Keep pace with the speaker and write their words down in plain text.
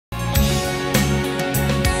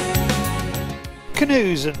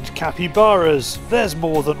Canoes and capybaras. There's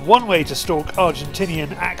more than one way to stalk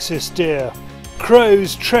Argentinian axis deer.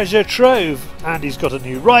 Crow's treasure trove, and he's got a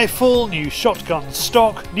new rifle, new shotgun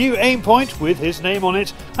stock, new Aimpoint with his name on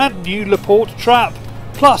it, and new Laporte trap.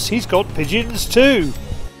 Plus he's got pigeons too.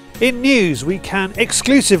 In news, we can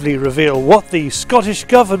exclusively reveal what the Scottish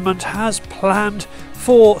Government has planned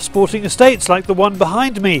for sporting estates like the one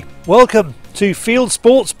behind me. Welcome to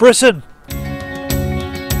Fieldsports Britain.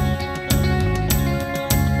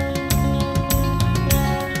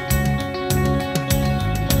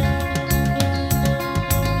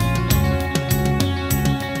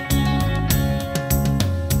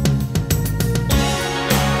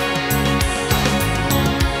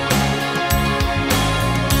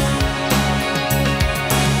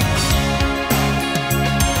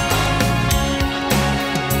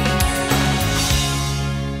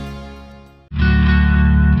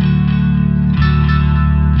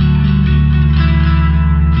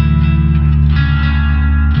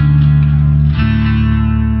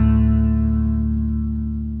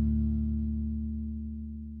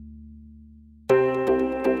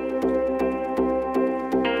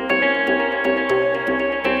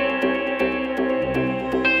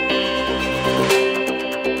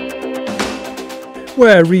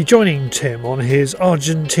 We're rejoining Tim on his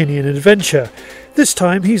Argentinian adventure. This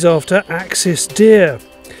time he's after axis deer.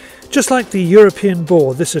 Just like the European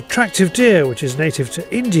boar, this attractive deer, which is native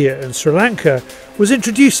to India and Sri Lanka, was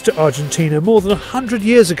introduced to Argentina more than 100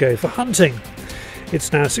 years ago for hunting.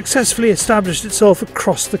 It's now successfully established itself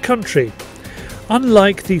across the country.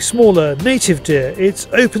 Unlike the smaller native deer, it's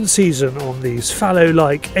open season on these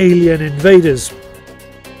fallow-like alien invaders.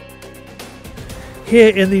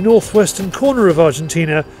 Here in the northwestern corner of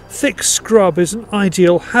Argentina, thick scrub is an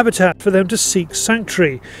ideal habitat for them to seek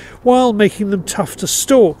sanctuary, while making them tough to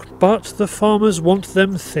stalk, but the farmers want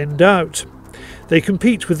them thinned out. They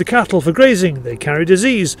compete with the cattle for grazing, they carry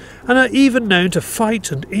disease, and are even known to fight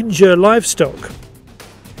and injure livestock.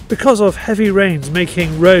 Because of heavy rains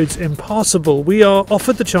making roads impassable, we are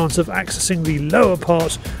offered the chance of accessing the lower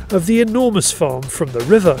part of the enormous farm from the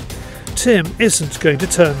river. Tim isn't going to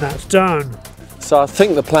turn that down. So I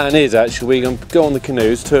think the plan is actually we're going to go on the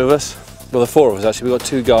canoes, two of us, well the four of us actually, we've got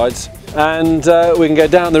two guides, and we can go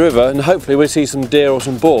down the river and hopefully we'll see some deer or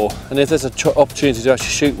some boar, and if there's an opportunity to actually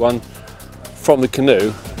shoot one from the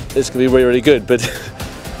canoe, it's going to be really, really good, but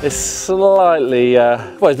it's slightly,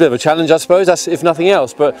 well it's a bit of a challenge I suppose, that's if nothing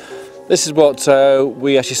else, but this is what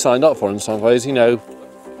we actually signed up for in some ways, you know.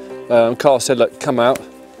 Carl said, look, come out,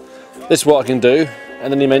 this is what I can do,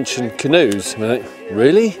 and then he mentioned canoes, and we're like,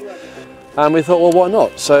 really? And we thought, well, why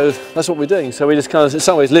not? So that's what we're doing. So we just kind of, in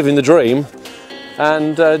some ways, living the dream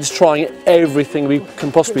and just trying everything we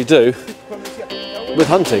can possibly do with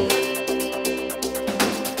hunting.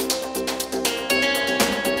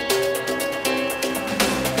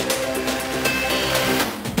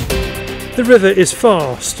 The river is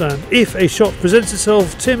fast, and if a shot presents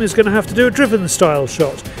itself, Tim is going to have to do a driven style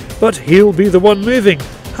shot, but he'll be the one moving.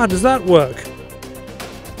 How does that work?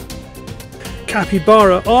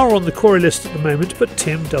 Capybara are on the quarry list at the moment, but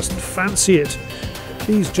Tim doesn't fancy it.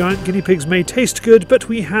 These giant guinea pigs may taste good, but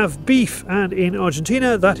we have beef, and in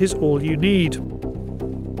Argentina that is all you need.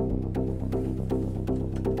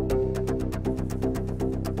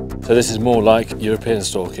 So this is more like European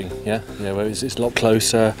stalking, yeah? Yeah, where it's a lot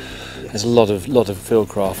closer. There's a lot of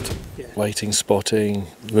fieldcraft, waiting, spotting,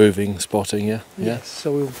 moving, spotting, yeah? Yes,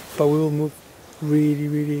 so we will move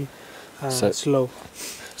really slow.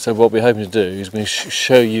 So what we're hoping to do is we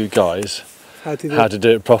show you guys how to do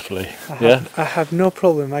it properly. I have no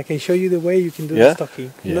problem. I can show you the way you can do the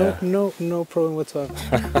stalking. Yeah. No problem whatsoever.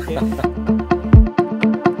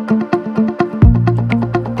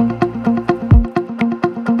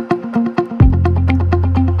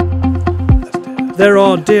 There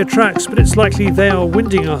are deer tracks, but it's likely they are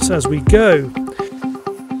winding us as we go.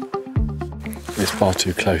 It's far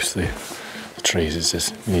too close to the trees. It's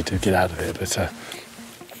just we need to get out of it. But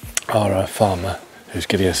our farmer, who's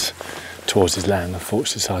getting us towards his land,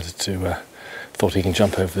 unfortunately decided to thought he can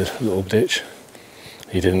jump over the little ditch.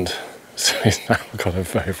 He didn't, so he's now got a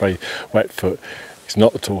very, very wet foot. He's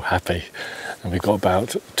not at all happy, and we've got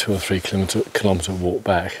about 2 or 3 kilometre walk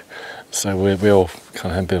back. So we all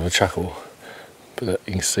kind of have a bit of a chuckle, but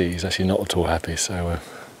you can see he's actually not at all happy. So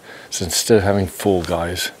instead of having 4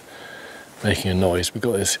 guys making a noise, we've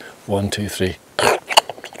got this 1, 2, 3.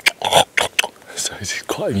 So it's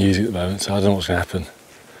quite amusing at the moment, so I don't know what's going to happen.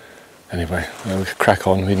 Anyway, we'll crack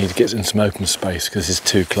on. We need to get in some open space because it's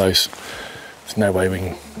too close. There's no way we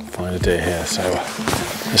can find a deer here, so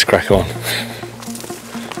let's crack on.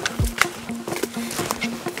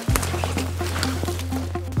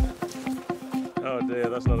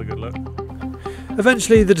 that's not a good look.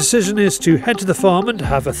 Eventually the decision is to head to the farm and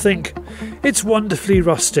have a think. It's wonderfully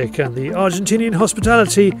rustic and the Argentinian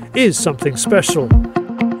hospitality is something special.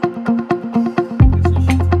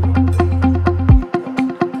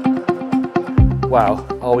 Wow,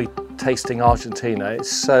 are we tasting Argentina?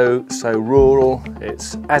 It's so rural,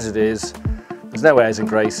 it's as it is, there's no airs and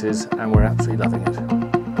graces, and we're absolutely loving it.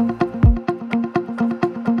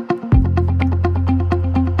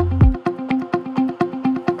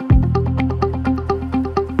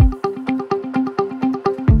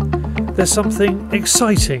 There's something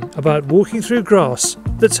exciting about walking through grass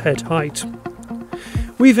that's head height.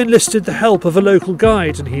 We've enlisted the help of a local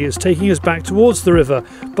guide and he is taking us back towards the river,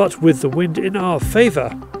 but with the wind in our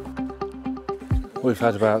favour. We've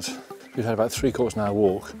had about 3/4 an hour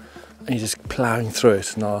walk and you're just ploughing through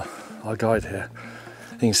it, and our guide here,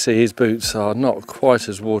 you can see his boots are not quite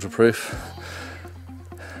as waterproof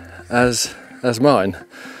as mine.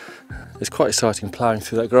 It's quite exciting ploughing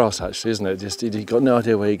through that grass actually, isn't it? Just you've got no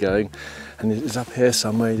idea where you're going, and it's up here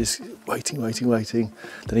somewhere, just waiting.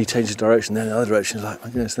 Then he changes direction, then the other direction. It's like,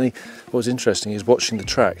 my goodness. Then what's interesting is watching the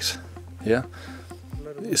tracks. Yeah.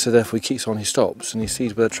 So therefore he keeps on, he stops and he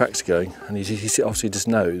sees where the tracks are going, and he obviously just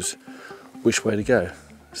knows which way to go.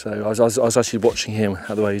 So I was actually watching him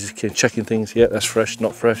out the way, he's just checking things. Yeah, that's fresh,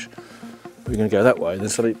 not fresh. We're going to go that way. Then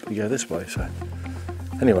suddenly we go this way. So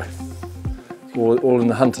anyway. All in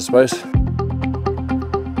the hunt, I suppose.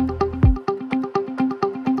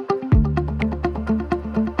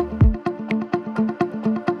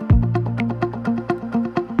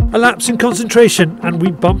 A lapse in concentration and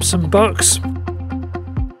we bump some bucks.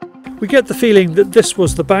 We get the feeling that this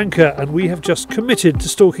was the banker and we have just committed to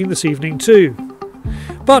stalking this evening too.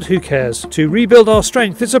 But who cares? To rebuild our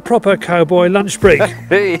strength, it's a proper cowboy lunch break.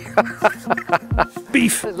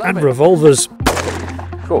 Beef and revolvers.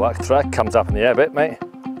 Cool, that comes up in the air a bit, mate.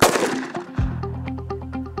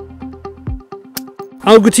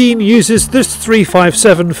 Augustine uses this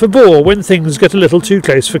 357 for boar when things get a little too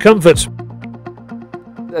close for comfort.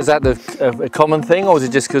 Is that a common thing, or is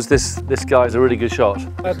it just because this guy's a really good shot?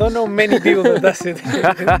 I don't know many people that does it.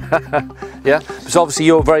 Yeah, so obviously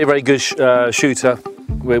you're a very good shooter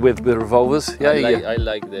with revolvers. Yeah, I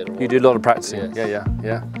like the revolver. You do a lot of practicing. Yes.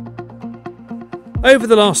 Yeah. Over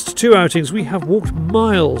the last 2 outings we have walked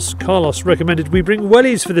miles. Carlos recommended we bring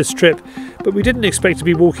wellies for this trip, but we didn't expect to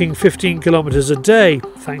be walking 15 kilometres a day.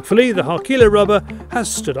 Thankfully the Harquila rubber has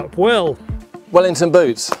stood up well. Wellington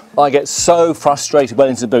boots. I get so frustrated with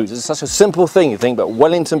Wellington boots. It's such a simple thing, you think, but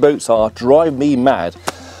Wellington boots drive me mad.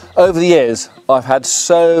 Over the years I've had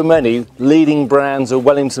so many leading brands of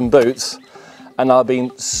Wellington boots, and I've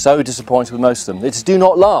been so disappointed with most of them. They just do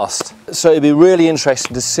not last. So it'd be really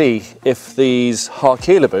interesting to see if these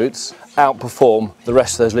Harquila boots outperform the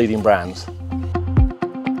rest of those leading brands.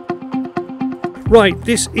 Right,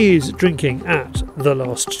 this is drinking at the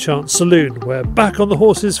Last Chance Saloon. We're back on the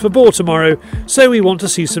horses for boar tomorrow, so we want to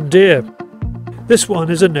see some deer. This one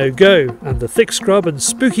is a no-go, and the thick scrub and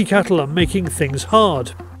spooky cattle are making things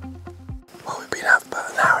hard. Well, we've been out for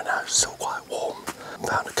about an hour now, it's still quite warm.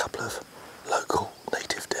 Found a couple of local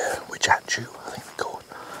native deer, which I think they're called,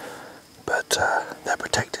 but they're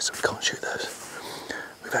protected, so we can't shoot those.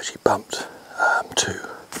 We've actually bumped 2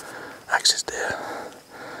 axis deer.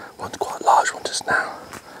 One's quite large one just now.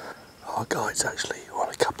 Our guide's actually on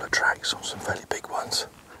a couple of tracks on some fairly big ones,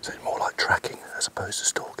 so it's more like tracking as opposed to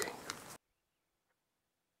stalking.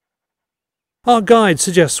 Our guide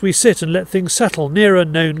suggests we sit and let things settle near a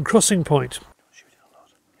known crossing point.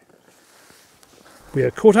 We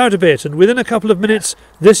are caught out a bit, and within a couple of minutes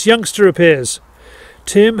this youngster appears.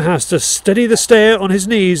 Tim has to steady the stare on his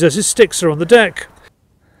knees as his sticks are on the deck.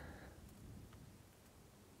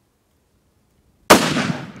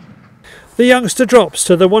 The youngster drops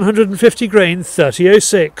to the 150 grain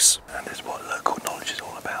 3006. And this is what local knowledge is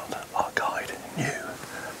all about. Our guide knew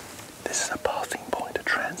this is a passing point, a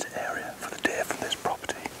transit area for the deer from this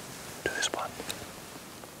property to this one.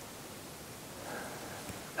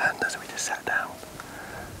 And as we just sat down,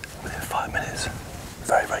 within 5 minutes,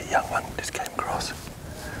 a very young one just came across.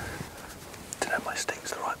 Didn't have my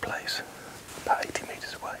sticks the right place, about 80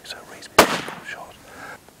 metres away, so a reasonably full shot.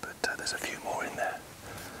 But there's a few more in there.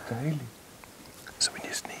 Really? So we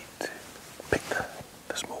just need to pick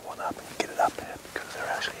the small one up and get it up here, because they're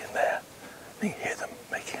actually in there. You can hear them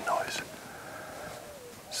making a noise.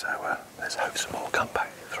 So let's hope some more come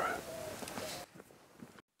back through.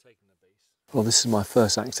 Well, this is my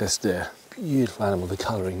first access deer. Beautiful animal, the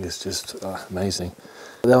colouring is just amazing.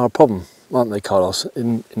 They are a problem, aren't they, Carlos?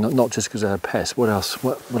 Not just because they're a pest. What else?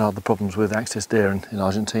 What are the problems with access deer in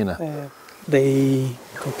Argentina? They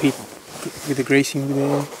compete with the grazing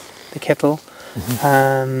with the cattle.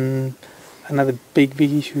 And another big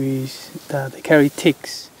issue is that they carry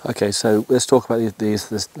ticks. Okay, so let's talk about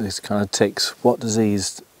these kind of ticks. What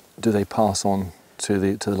disease do they pass on to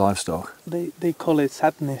the livestock? They call it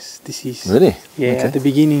sadness disease. Really? Yeah. Okay. At the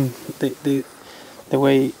beginning, the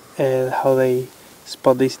way how they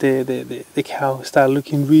spot this, the cow start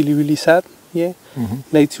looking really sad. Yeah.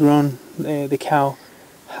 Later on, the cow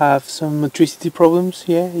have some motricity problems.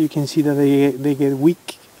 Yeah. You can see that they get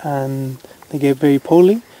weak and they get very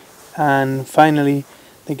poorly, and finally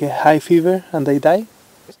they get high fever and they die.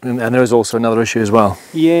 And there is also another issue as well.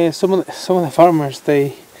 Yeah. Some of the farmers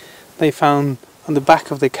they found on the back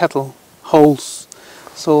of the cattle holes.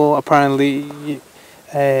 So apparently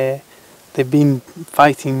they've been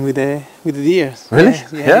fighting with the deer. Really?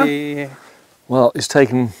 Yeah. Well, it's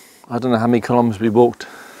taken, I don't know how many kilometres we walked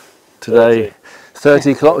today.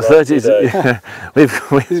 30 kilometres. Yeah. It's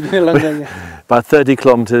been a long day. Yeah. About 30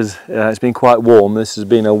 kilometres. It's been quite warm. This has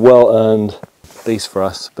been a well-earned beast for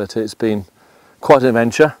us, but it's been quite an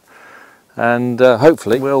adventure. And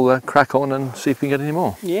hopefully we'll crack on and see if we can get any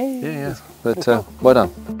more. Yeah. But well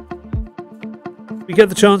done. We get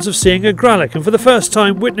the chance of seeing a gralloch and for the first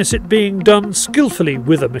time witness it being done skillfully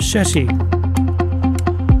with a machete.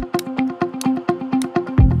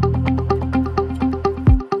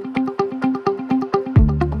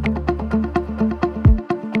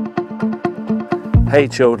 Hey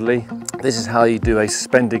Childley, this is how you do a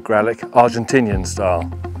suspended gralloch, Argentinian style.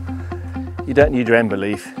 You don't need your end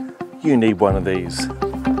leaf, you need one of these.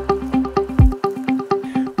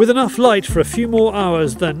 With enough light for a few more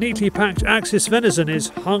hours, the neatly packed axis venison is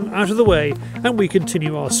hung out of the way and we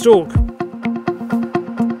continue our stalk.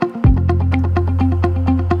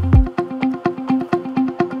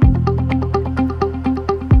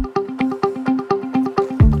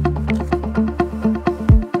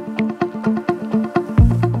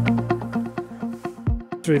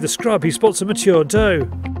 Through the scrub he spots a mature doe.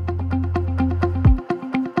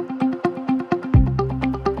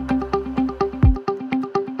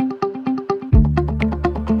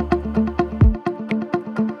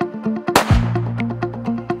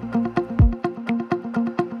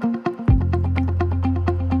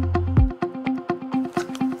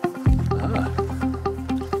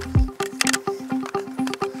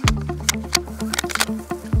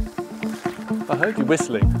 I heard you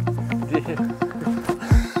whistling. Did you?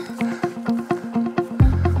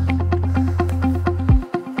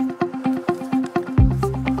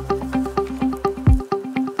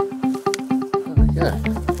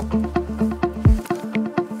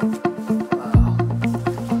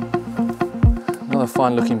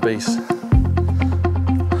 Fine looking beast.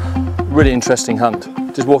 Really interesting hunt.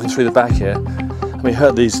 Just walking through the back here and we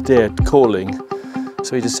heard these deer calling,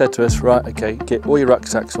 so he just said to us, right, okay, get all your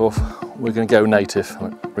rucksacks off, we're going to go native. I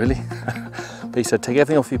went, really? But he said take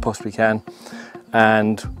everything off you possibly can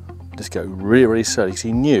and just go really slowly, because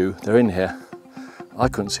he knew they're in here. I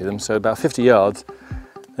couldn't see them, so about 50 yards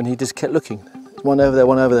and he just kept looking. One over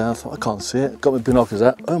there, I thought, I can't see it. Got my binoculars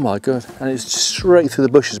out, oh my god. And it's straight through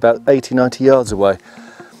the bushes about 80, 90 yards away.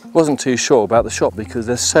 Wasn't too sure about the shot because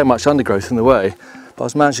there's so much undergrowth in the way. But I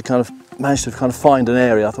was managed to kind of find an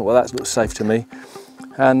area. I thought, well, that looks safe to me.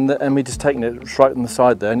 And we just taken it right on the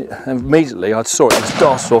side there. And immediately I saw it was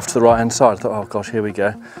darted off to the right hand side. I thought, oh gosh, here we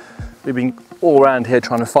go. We've been all around here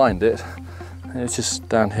trying to find it. And it's just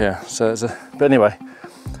down here. So but anyway.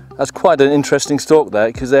 That's quite an interesting stalk there,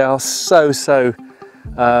 because they are so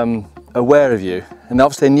aware of you, and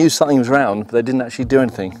obviously they knew something was around but they didn't actually do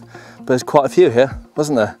anything. But there's quite a few here,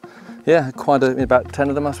 wasn't there? Yeah, about 10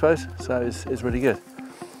 of them I suppose, so it's really good.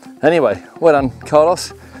 Anyway, well done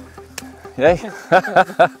Carlos.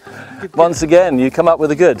 Yeah. Once again you come up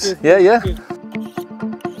with the goods. Yeah.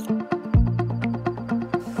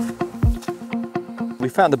 We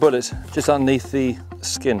found the bullets just underneath the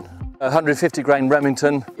skin. 150 grain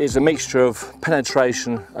Remington is a mixture of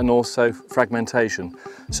penetration and also fragmentation.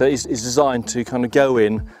 So it's designed to kind of go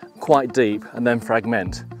in quite deep and then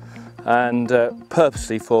fragment, and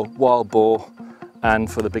purposely for wild boar and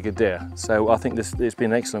for the bigger deer. So I think it's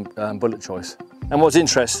been an excellent bullet choice. And what's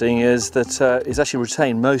interesting is that it's actually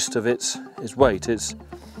retained most of its weight. It's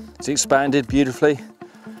expanded beautifully,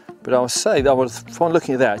 but I would say that from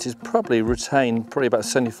looking at that, it's probably retained about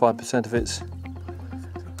 75% of its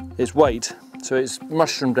weight, so it's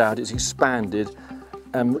mushroomed out, it's expanded,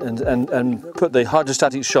 and put the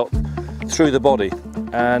hydrostatic shock through the body,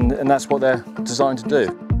 and that's what they're designed to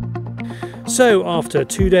do. So after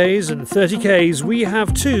 2 days and 30 k's we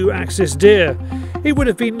have 2 axis deer. It would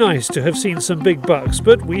have been nice to have seen some big bucks,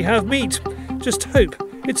 but we have meat. Just hope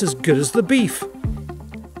it's as good as the beef.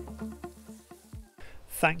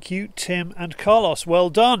 thank you, Tim and Carlos.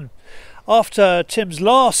 Well done. After Tim's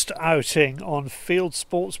last outing on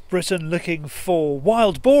Fieldsports Britain looking for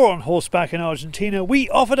wild boar on horseback in Argentina, we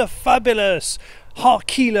offered a fabulous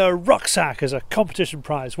Harkila rucksack as a competition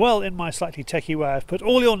prize. Well, in my slightly techie way, I've put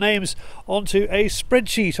all your names onto a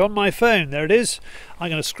spreadsheet on my phone. There it is.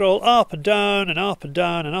 I'm going to scroll up and down and up and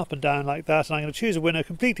down and up and down like that, and I'm going to choose a winner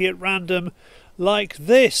completely at random like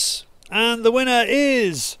this. And the winner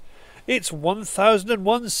is... it's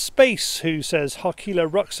 1001 Space, who says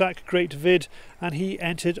Harkila rucksack, great vid, and he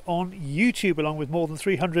entered on YouTube along with more than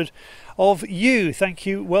 300 of you. Thank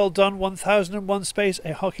you, well done, 1001 Space,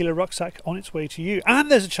 a Harkila rucksack on its way to you.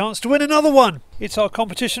 And there's a chance to win another one. It's our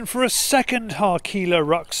competition for a second Harkila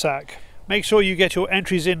rucksack. Make sure you get your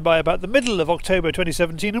entries in by about the middle of October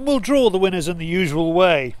 2017 and we'll draw the winners in the usual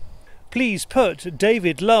way. Please put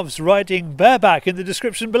David loves riding bareback in the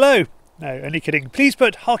description below. No, only kidding. Please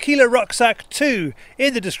put Harkila Rucksack 2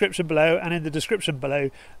 in the description below, and in the description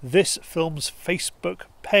below this film's Facebook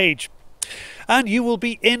page. And you will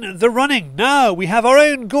be in the running. Now we have our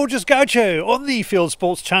own gorgeous gaucho on the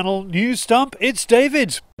Fieldsports channel news stump. It's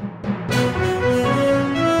David.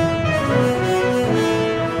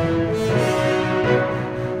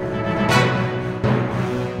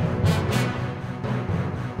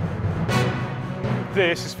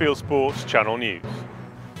 This is Fieldsports channel news.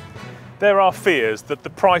 There are fears that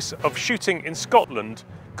the price of shooting in Scotland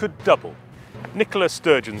could double. Nicola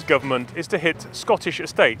Sturgeon's government is to hit Scottish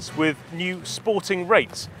estates with new sporting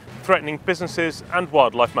rates, threatening businesses and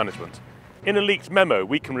wildlife management. In a leaked memo,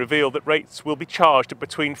 we can reveal that rates will be charged at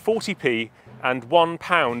between 40p and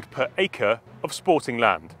 £1 per acre of sporting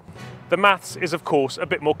land. The maths is of course a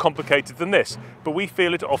bit more complicated than this, but we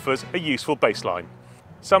feel it offers a useful baseline.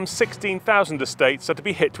 Some 16,000 estates are to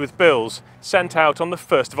be hit with bills, sent out on the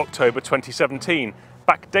 1st of October 2017,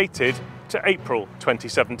 backdated to April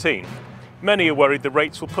 2017. Many are worried the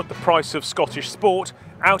rates will put the price of Scottish sport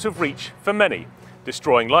out of reach for many,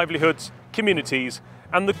 destroying livelihoods, communities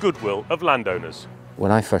and the goodwill of landowners.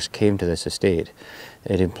 When I first came to this estate,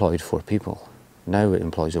 it employed 4 people. Now it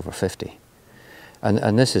employs over 50.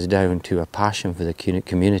 And this is down to a passion for the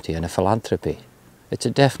community and a philanthropy. It's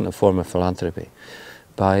a definite form of philanthropy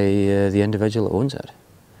by the individual that owns it.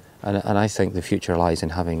 And I think the future lies in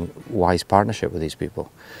having wise partnership with these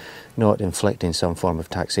people, not inflicting some form of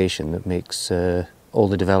taxation that makes all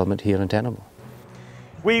the development here untenable.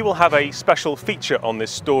 We will have a special feature on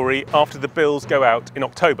this story after the bills go out in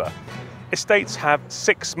October. Estates have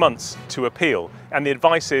 6 months to appeal, and the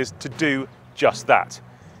advice is to do just that.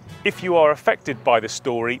 If you are affected by this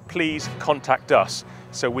story, please contact us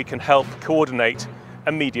so we can help coordinate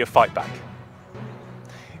a media fight back.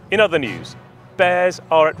 In other news, bears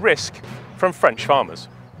are at risk from French farmers.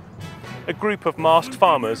 A group of masked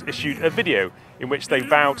farmers issued a video in which they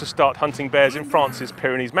vow to start hunting bears in France's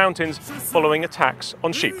Pyrenees Mountains following attacks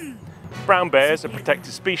on sheep. Brown bears, a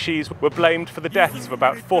protected species, were blamed for the deaths of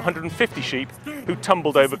about 450 sheep who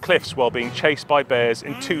tumbled over cliffs while being chased by bears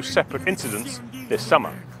in 2 separate incidents this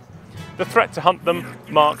summer. The threat to hunt them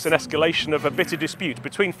marks an escalation of a bitter dispute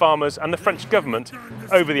between farmers and the French government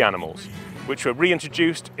over the animals, which were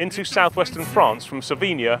reintroduced into southwestern France from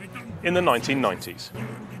Slovenia in the 1990s.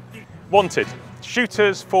 Wanted,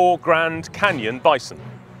 shooters for Grand Canyon bison.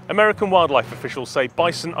 American wildlife officials say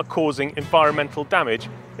bison are causing environmental damage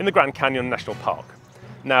in the Grand Canyon National Park.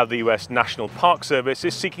 Now the US National Park Service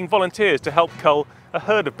is seeking volunteers to help cull a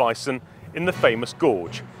herd of bison in the famous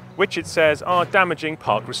gorge, which it says are damaging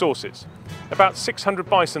park resources. About 600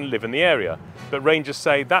 bison live in the area, but rangers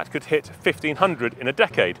say that could hit 1,500 in a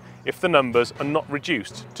decade if the numbers are not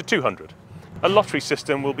reduced to 200. A lottery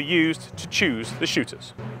system will be used to choose the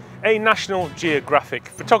shooters. A National Geographic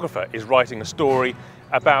photographer is writing a story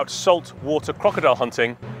about saltwater crocodile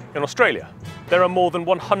hunting in Australia. There are more than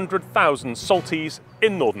 100,000 salties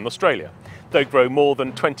in northern Australia. They grow more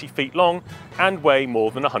than 20 feet long and weigh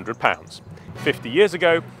more than 100 pounds. 50 years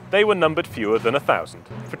ago, they were numbered fewer than 1,000.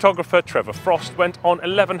 Photographer Trevor Frost went on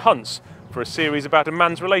 11 hunts for a series about a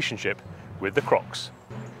man's relationship with the crocs.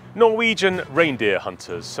 Norwegian reindeer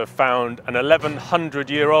hunters have found an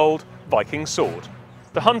 1,100-year-old Viking sword.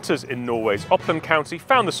 The hunters in Norway's Oppland County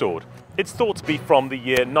found the sword. It's thought to be from the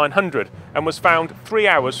year 900 and was found 3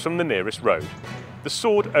 hours from the nearest road. The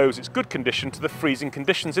sword owes its good condition to the freezing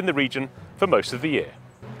conditions in the region for most of the year.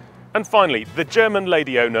 And finally, the German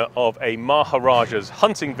lady owner of a Maharaja's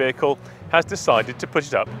hunting vehicle has decided to put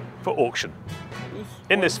it up for auction.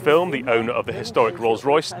 In this film, the owner of the historic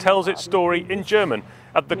Rolls-Royce tells its story in German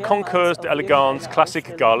at the Concours d'Elegance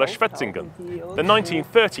Classic Gala Schwetzingen. The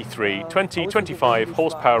 1933 20-25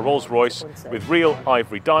 horsepower Rolls-Royce with real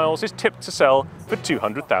ivory dials is tipped to sell for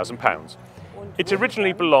 £200,000. It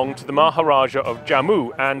originally belonged to the Maharaja of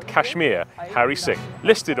Jammu and Kashmir, Hari Singh.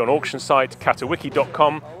 Listed on auction site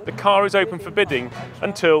katawiki.com, the car is open for bidding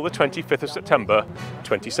until the 25th of September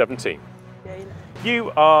 2017.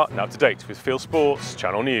 You are now up to date with Fieldsports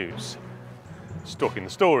Channel News. Stalking the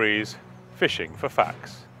stories, fishing for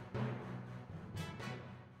facts.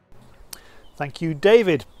 Thank you,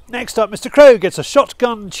 David. Next up, Mr. Crow gets a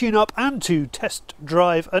shotgun tune-up and to test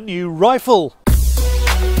drive a new rifle.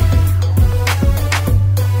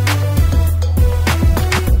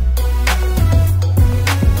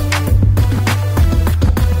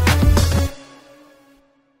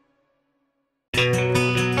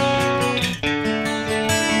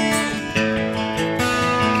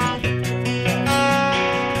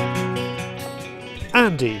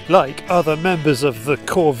 Andy, like other members of the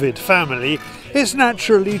Corvid family, is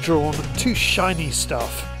naturally drawn to shiny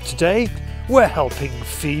stuff. Today, we're helping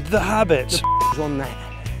feed the habit. On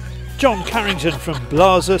that. Jon Carrington from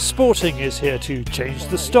Blaser Sporting is here to change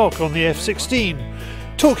the stock on the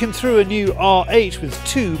F16, talking through a new R8 with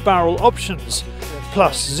 2 barrel options,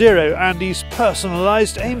 plus Zero Andy's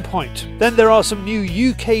personalised Aimpoint. Then there are some new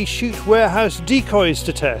UK shoot warehouse decoys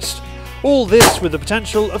to test. All this with the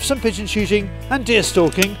potential of some pigeon shooting and deer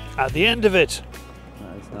stalking at the end of it.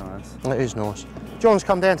 That is nice. It is nice. Jon's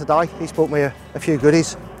come down today. He's bought me a few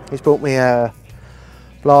goodies. He's bought me a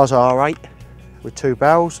Blaser R8 with 2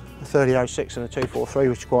 barrels, a 30-06 and a 243,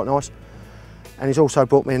 which is quite nice. And he's also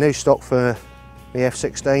bought me a new stock for the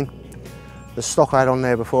F16. The stock I had on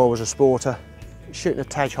there before was a Sporter. He's shooting a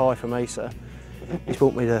tad high for me, so he's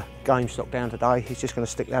bought me the game stock down today. He's just going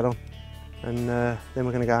to stick that on. And then we're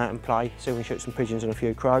going to go out and play, see if we can shoot some pigeons and a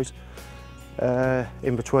few crows.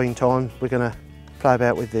 In between time, we're going to play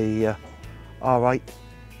about with the R8.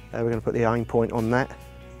 We're going to put the Aimpoint on that.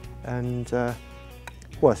 And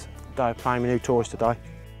worth a day of playing with new toys today.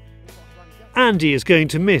 Andy is going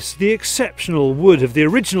to miss the exceptional wood of the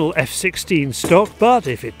original F16 stock, but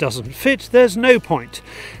if it doesn't fit, there's no point.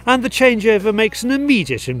 And the changeover makes an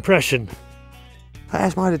immediate impression. That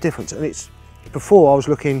has made a difference, and it's before I was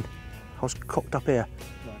cocked up here.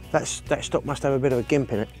 That stock must have a bit of a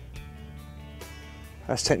gimp in it.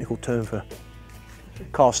 That's a technical term for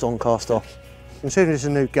cast on, cast off. Considering it's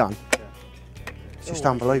a new gun, it's just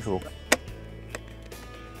unbelievable.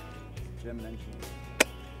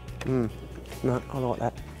 No, I like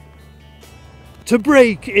that. To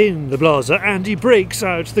break in the Blaser, Andy breaks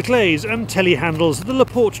out the clays and telehandles the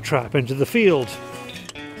Laporte trap into the field.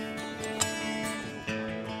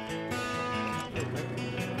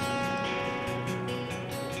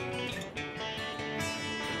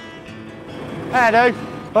 Hello.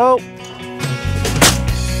 Oh.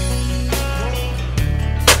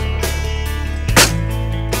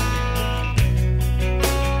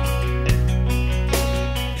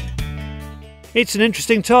 It's an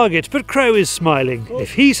interesting target, but Crow is smiling.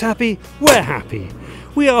 If he's happy, we're happy.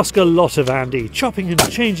 We ask a lot of Andy, chopping and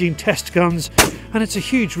changing test guns, and it's a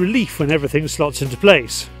huge relief when everything slots into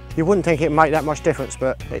place. You wouldn't think it'd make that much difference,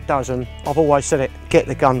 but it does, and I've always said it, get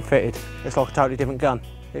the gun fitted. It's like a totally different gun.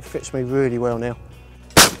 It fits me really well now.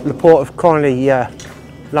 Laporte have kindly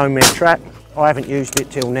loaned me a trap. I haven't used it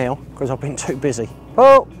till now because I've been too busy.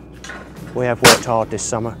 Oh! We have worked hard this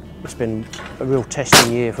summer. It's been a real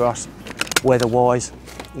testing year for us, weather-wise.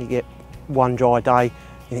 You get one dry day,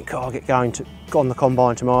 you think, oh, I'll get going on the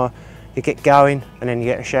combine tomorrow. You get going and then you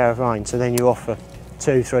get a shower of rain, so then you're off for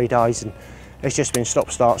 2-3 days, and it's just been stop,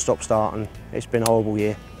 start, and it's been a horrible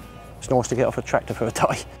year. It's nice to get off a tractor for a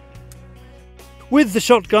day. With the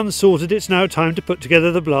shotgun sorted, it's now time to put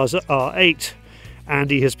together the Blaser R8.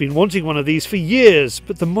 Andy has been wanting one of these for years,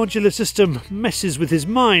 but the modular system messes with his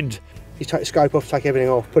mind. You take the scope off, take everything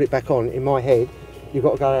off, put it back on. In my head, you've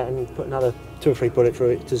got to go out and put another 2 or 3 bullets through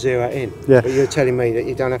it to zero it in. Yeah. But you're telling me that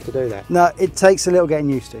you don't have to do that. No, it takes a little getting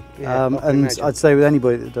used to. Yeah, and imagine. I'd say with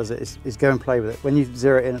anybody that does it, is go and play with it. When you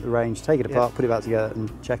zero it in at the range, take it apart, put it back together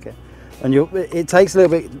and check it. And it takes a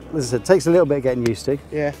little bit, as I said, it takes a little bit of getting used to.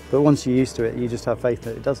 Yeah. But once you're used to it, you just have faith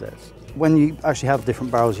that it does it. When you actually have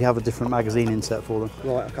different barrels, you have a different magazine insert for them.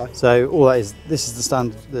 Right, okay. So all that is, this is the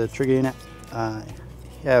standard, the trigger unit.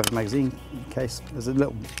 You have a magazine case. There's a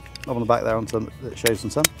little knob on the back there on some that shows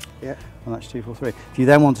some. Yeah. And that's 243. If you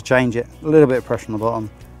then want to change it, a little bit of pressure on the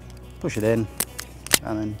bottom, push it in,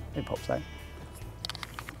 and then it pops out.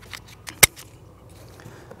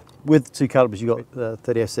 with the two calibers, you've got the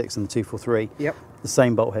 30-06 and the 243. Yep. The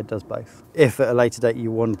same bolt head does both. If at a later date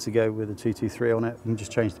you wanted to go with a 223 on it, you can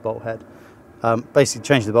just change the bolt head. Basically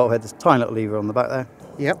change the bolt head, there's a tiny little lever on the back there.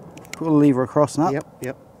 Yep. Put a lever across and up. Yep.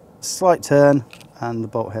 Yep. Slight turn and the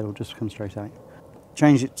bolt head will just come straight out.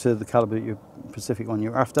 Change it to the caliber, your specific one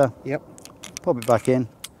you're after. Yep. Pop it back in.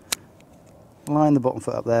 Line the bottom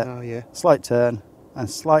foot up there. Oh yeah. Slight turn and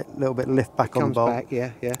slight little bit lift back on the bolt. Back,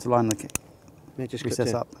 yeah, yeah. To line the Just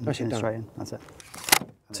recess up and straight in. That's it.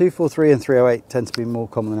 243 and 308 tend to be more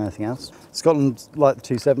common than anything else. Scotland like the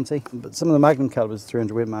 270, but some of the Magnum calibers,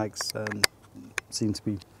 300 Win mags, seem to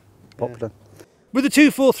be popular. With the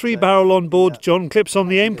 243 barrel on board, Jon clips on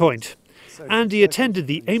the Aimpoint. Andy attended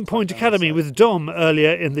the Aimpoint Academy with Dom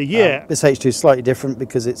earlier in the year. This H2 is slightly different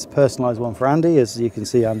because it's a personalised one for Andy. As you can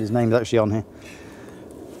see, Andy's name's actually on here.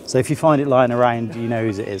 So if you find it lying around, you know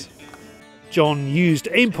whose it is. Jon used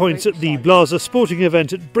Aimpoints at the Blaser Sporting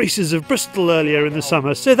event at Braces of Bristol earlier in the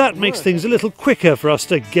summer, so that makes things a little quicker for us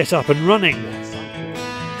to get up and running.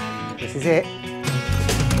 This is it.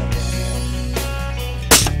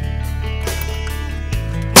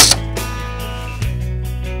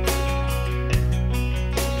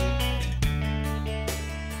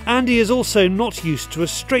 Andy is also not used to a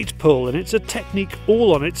straight pull, and it's a technique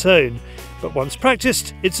all on its own. But once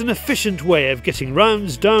practiced, it's an efficient way of getting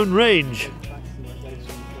rounds down range.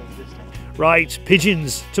 Right,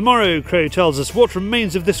 pigeons. Tomorrow, Crow tells us what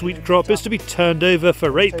remains of this wheat crop is to be turned over for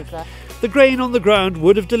rape. The grain on the ground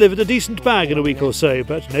would have delivered a decent bag in a week or so,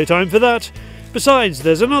 but no time for that. Besides,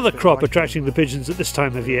 there's another crop attracting the pigeons at this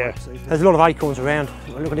time of year. There's a lot of acorns around.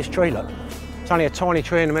 Look at this tree, look. It's only a tiny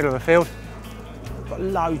tree in the middle of a field. It's got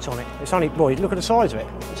loads on it. It's only, boy, look at the size of it.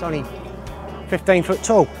 It's only 15 foot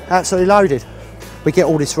tall. Absolutely loaded. We get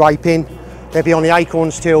all this rape in. They'll be on the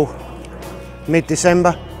acorns till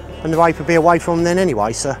mid-December, and the rape will be away from then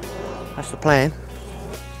anyway, so that's the plan.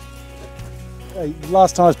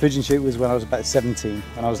 Last time I was pigeon shoot was when I was about 17,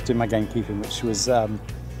 and I was doing my gamekeeping, which was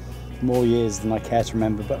more years than I care to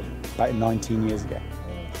remember, but about 19 years ago.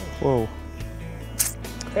 Whoa.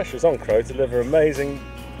 Pressure's on, Crow, to deliver amazing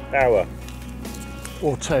hour.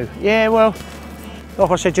 Or two. Yeah, well, like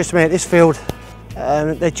I said just a minute, this field,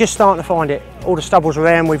 they're just starting to find it. All the stubbles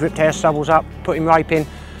around, we've ripped our stubbles up, put in rape in.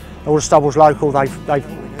 All the stubbles local, they've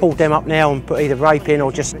pulled them up now and put either rape in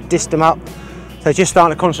or just dissed them up. So they're just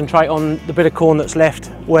starting to concentrate on the bit of corn that's left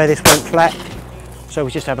where this went flat. So we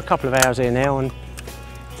just have a couple of hours here now and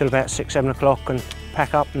till about 6, 7 o'clock and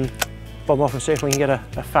pack up and bomb off and see if we can get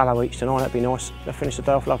a fallow each tonight. That'd be nice. They'll finish the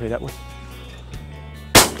day off lovely, that would.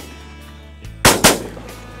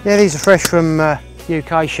 Yeah, these are fresh from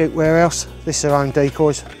UK shoot warehouse. This is their own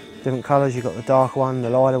decoys, different colours. You've got the dark one, the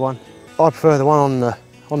lighter one. I prefer the one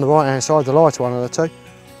on the right hand side, the lighter one of the two.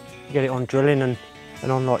 You get it on drilling and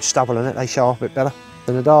on like stubble in it, they show off a bit better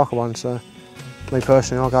than the darker ones. So me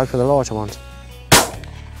personally, I'll go for the lighter ones.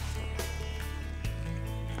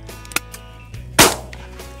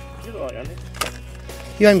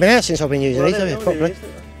 You haven't been out since I've been using these, have you, properly?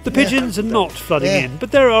 The pigeons are not flooding in,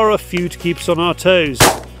 but there are a few to keep us on our toes.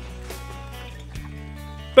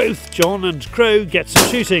 Both Jon and Crow get some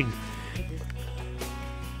shooting.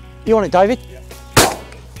 You want it, David? Yeah.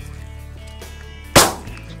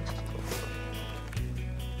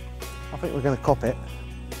 I think we're going to cop it.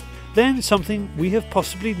 Then something we have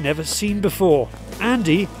possibly never seen before.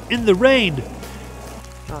 Andy in the rain.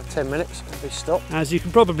 Oh, 10 minutes, it'll be stopped. As you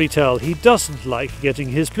can probably tell, he doesn't like getting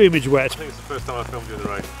his plumage wet. I think it's the first time I filmed you in the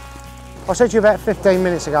rain. I said to you about 15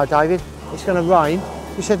 minutes ago, David, it's going to rain.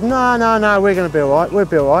 You said, no, we're going to be all right, we'll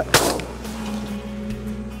be all right.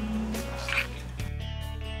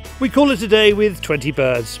 We call it a day with 20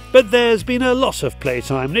 birds, but there's been a lot of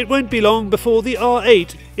playtime, and it won't be long before the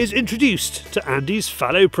R8 is introduced to Andy's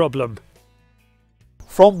fallow problem.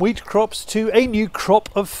 From wheat crops to a new crop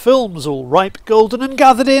of films, all ripe, golden and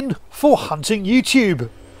gathered in for hunting YouTube.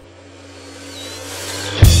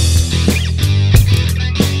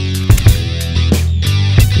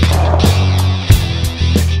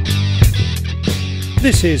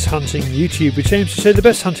 This is Hunting YouTube, which aims to show the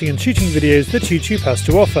best hunting and shooting videos that YouTube has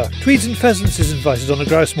to offer. Tweeds and Pheasants is invited on a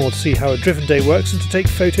grouse moor to see how a driven day works and to take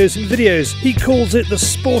photos and videos. He calls it the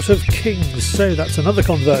sport of kings, so that's another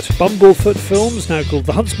convert. Bumblefoot Films, now called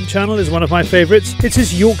the Huntsman Channel, is one of my favourites. It's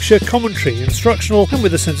his Yorkshire commentary, instructional and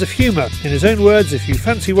with a sense of humour. In his own words, if you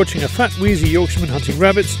fancy watching a fat, wheezy Yorkshireman hunting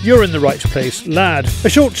rabbits, you're in the right place, lad. A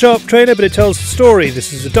short, sharp trailer, but it tells the story.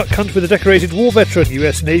 This is a duck hunt with a decorated war veteran,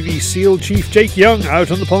 US Navy SEAL Chief Jake Young, out Out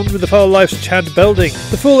on the Pond with the Foul Life's Chad Belding,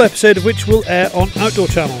 the full episode of which will air on Outdoor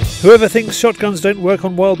Channel. Whoever thinks shotguns don't work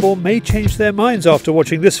on wild boar may change their minds after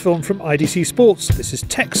watching this film from IDC Sports. This is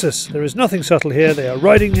Texas. There is nothing subtle here. They are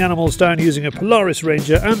riding the animals down using a Polaris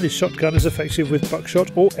Ranger, and this shotgun is effective with buckshot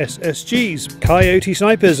or SSGs. Coyote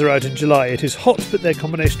snipers are out in July. It is hot, but their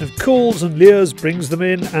combination of calls and lures brings them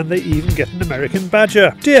in, and they even get an American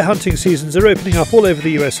badger. Deer hunting seasons are opening up all over the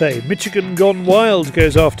USA. Michigan Gone Wild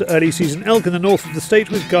goes after early season elk in the north of the state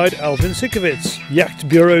with guide Alvin Sikovits. Yacht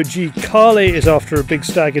Bureau G. Carley is after a big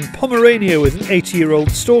stag in Pomerania with an 80-year-old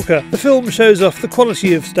stalker. The film shows off the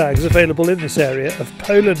quality of stags available in this area of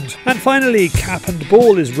Poland. And finally, Cap and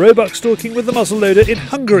Ball is roebuck stalking with the muzzleloader in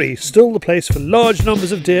Hungary, still the place for large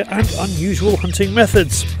numbers of deer and unusual hunting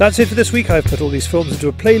methods. That's it for this week. I've put all these films into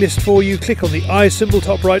a playlist for you. Click on the I symbol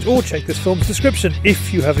top right or check this film's description.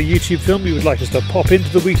 If you have a YouTube film you would like us to pop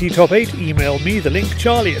into the weekly top 8, email me the link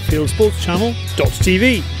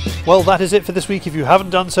charlie@fieldsportschannel.tv. Well, that is it for this week. If you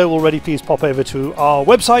haven't done so already, please pop over to our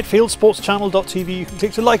website fieldsportschannel.tv. You can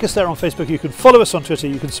click to like us there on Facebook, you can follow us on Twitter,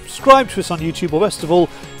 you can subscribe to us on YouTube, or best of all,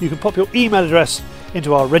 you can pop your email address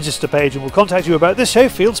into our register page and we'll contact you about this show,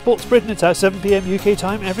 Field Sports Britain. It's at 7 PM UK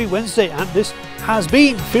time every Wednesday, and this has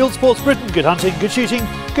been Field Sports Britain. Good hunting, good shooting,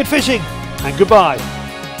 good fishing, and goodbye.